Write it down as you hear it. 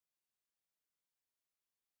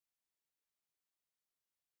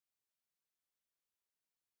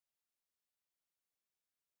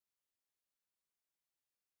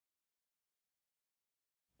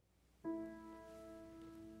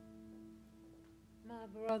My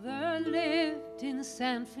brother lived in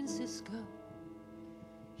San Francisco.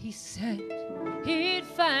 He said he'd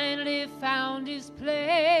finally found his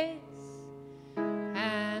place.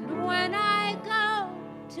 And when I go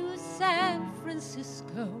to San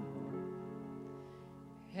Francisco,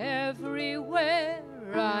 everywhere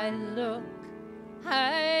I look,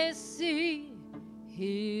 I see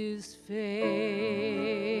his face.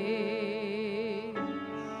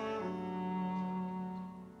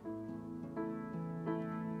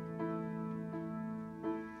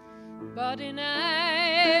 But in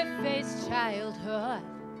I-faced childhood,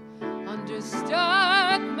 under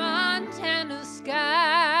stark Montana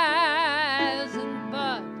skies, and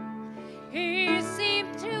Bud, he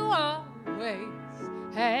seemed to always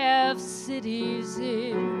have cities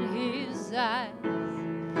in his eyes.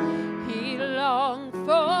 He longed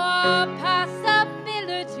for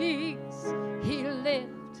possibilities. He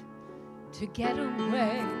lived to get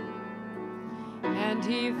away, and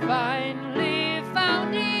he finally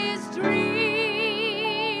found his dream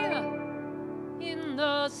in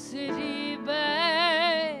the city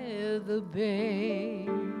by the bay.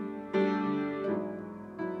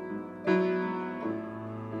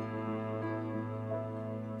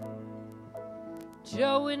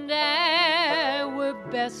 Joe and I were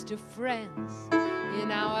best of friends in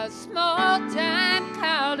our small-time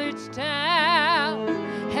college town,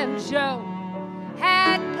 and Joe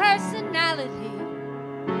had personality,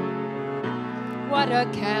 what a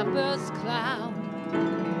campus clown.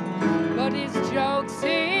 But his jokes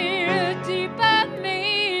had deeper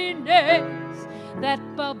meanings that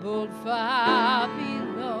bubbled far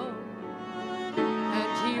below,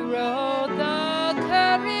 and he rode the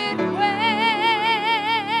current west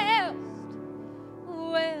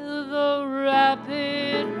where the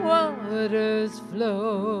rapid waters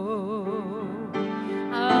flow.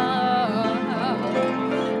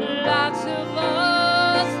 Lots of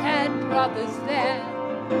us had brothers there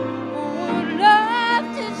who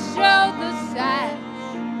loved to show the sights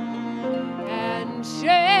and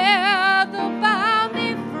share the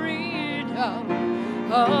balmy freedom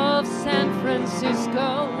of San Francisco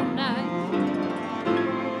nights.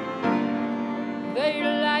 They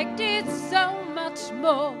liked it so much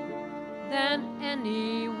more than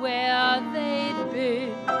anywhere they'd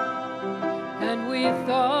been, and we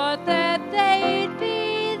thought that they'd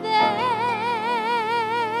be there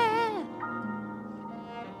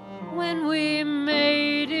when we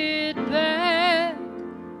made it back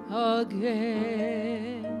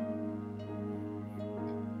again.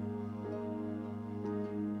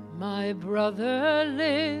 My brother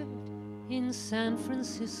lived in San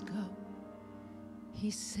Francisco.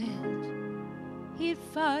 He said he'd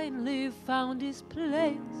finally found his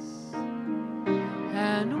place,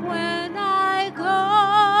 and when I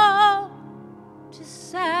go to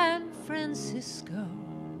San Francisco,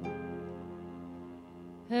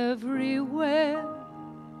 everywhere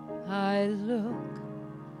I look,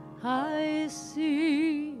 I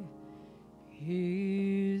see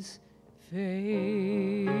his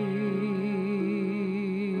face.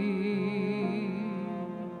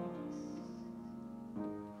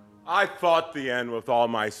 I fought the end with all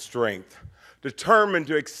my strength, determined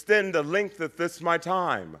to extend the length of this my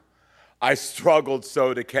time. I struggled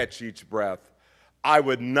so to catch each breath, I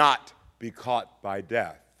would not be caught by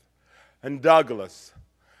death. And Douglas,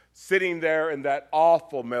 sitting there in that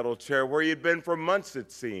awful metal chair where he had been for months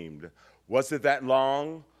it seemed, was it that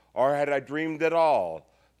long, or had I dreamed it all?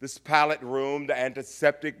 This pallet room, the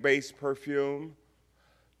antiseptic-based perfume?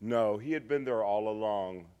 No, he had been there all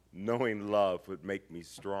along, knowing love would make me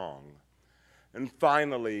strong. And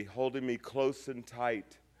finally, holding me close and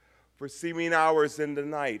tight for seeming hours in the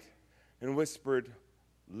night, and whispered,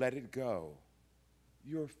 let it go.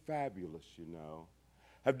 You're fabulous, you know.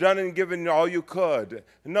 Have done and given all you could,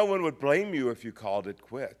 and no one would blame you if you called it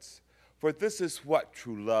quits. For this is what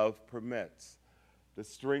true love permits, the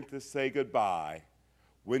strength to say goodbye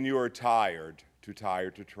when you are tired, too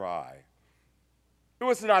tired to try. It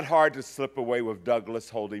was not hard to slip away with Douglas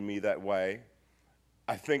holding me that way.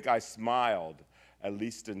 I think I smiled, at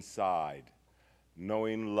least inside,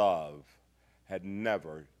 knowing love had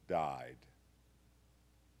never died.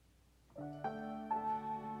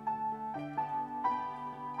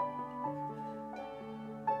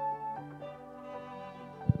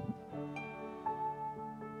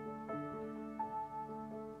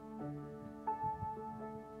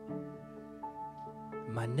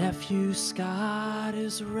 My nephew Scott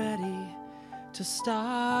is ready to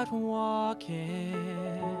start walking.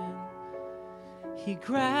 He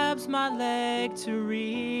grabs my leg to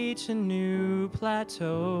reach a new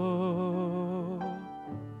plateau.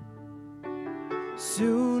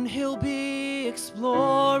 Soon he'll be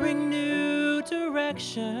exploring new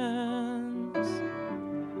directions.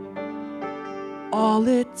 All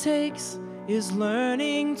it takes is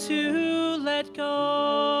learning to let go.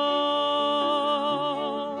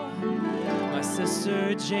 My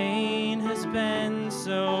sister Jane has been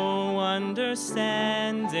so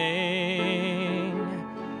understanding.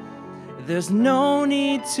 There's no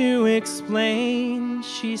need to explain,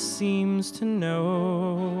 she seems to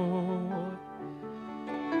know.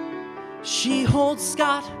 She holds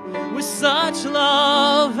Scott with such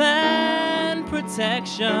love and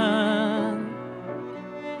protection.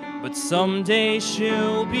 But someday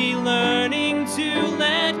she'll be learning to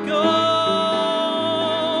let go.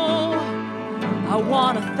 I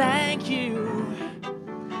want to thank you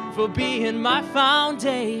for being my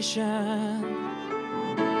foundation,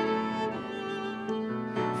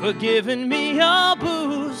 for giving me a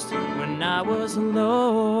boost when I was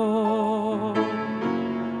low.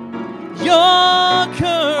 Your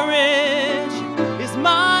courage is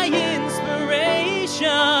my inspiration.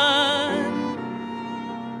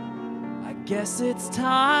 I guess it's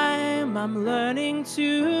time I'm learning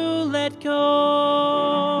to let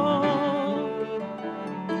go.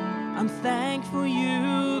 I'm thankful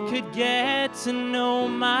you could get to know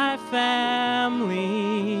my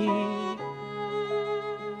family.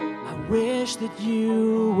 I wish that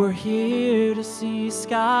you were here to see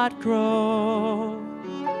Scott grow.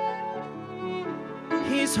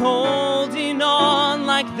 He's holding on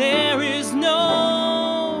like there is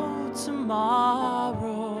no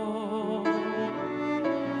tomorrow.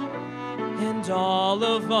 And all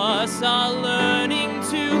of us are learning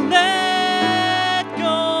to let go.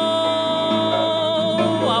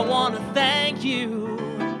 I want to thank you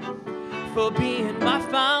for being my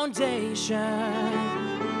foundation,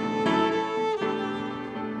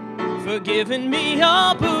 for giving me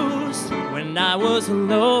a boost when I was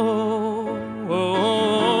low.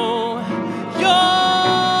 Your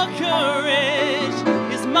courage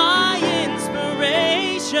is my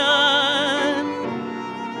inspiration.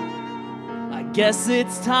 I guess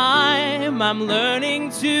it's time I'm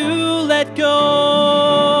learning to let go.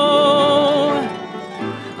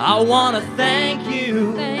 I want to thank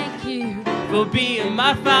you for being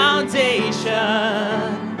my foundation,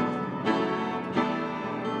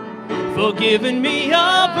 for giving me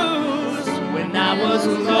a boost when I was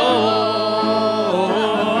low.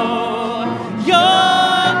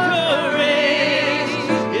 Your courage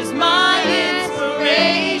is my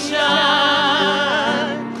inspiration.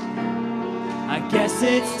 I guess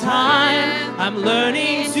it's time I'm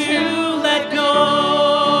learning to let go.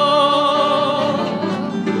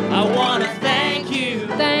 I want to thank you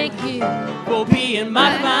for being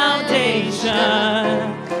my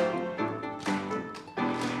foundation,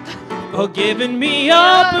 for giving me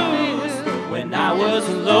a boost when I was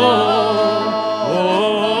low.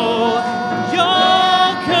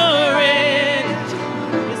 Your courage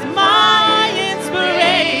is my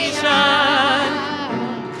inspiration.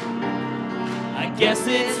 I guess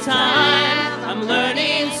it's time I'm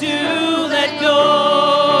learning to let go.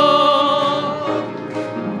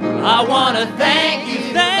 I want to thank you,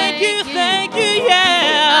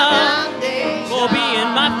 yeah, for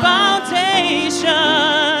being my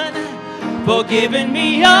foundation, for giving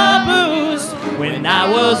me a boost when I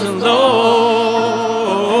was low.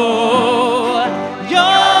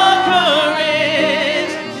 Your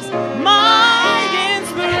courage is my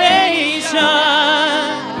inspiration.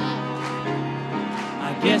 I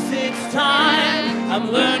guess it's time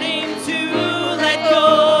I'm learning to let go.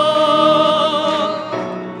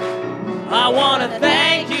 I want to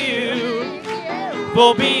thank you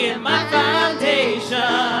for being my foundation,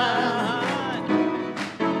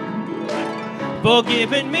 for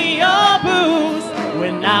giving me a boost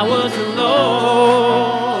when I was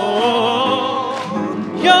low.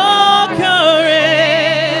 Your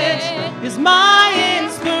courage is my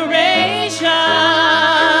inspiration.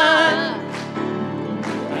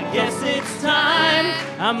 I guess it's time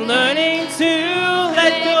I'm learning to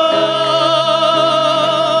let go.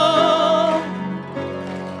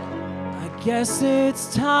 I guess it's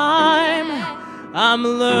time I'm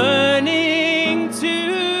learning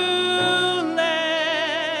to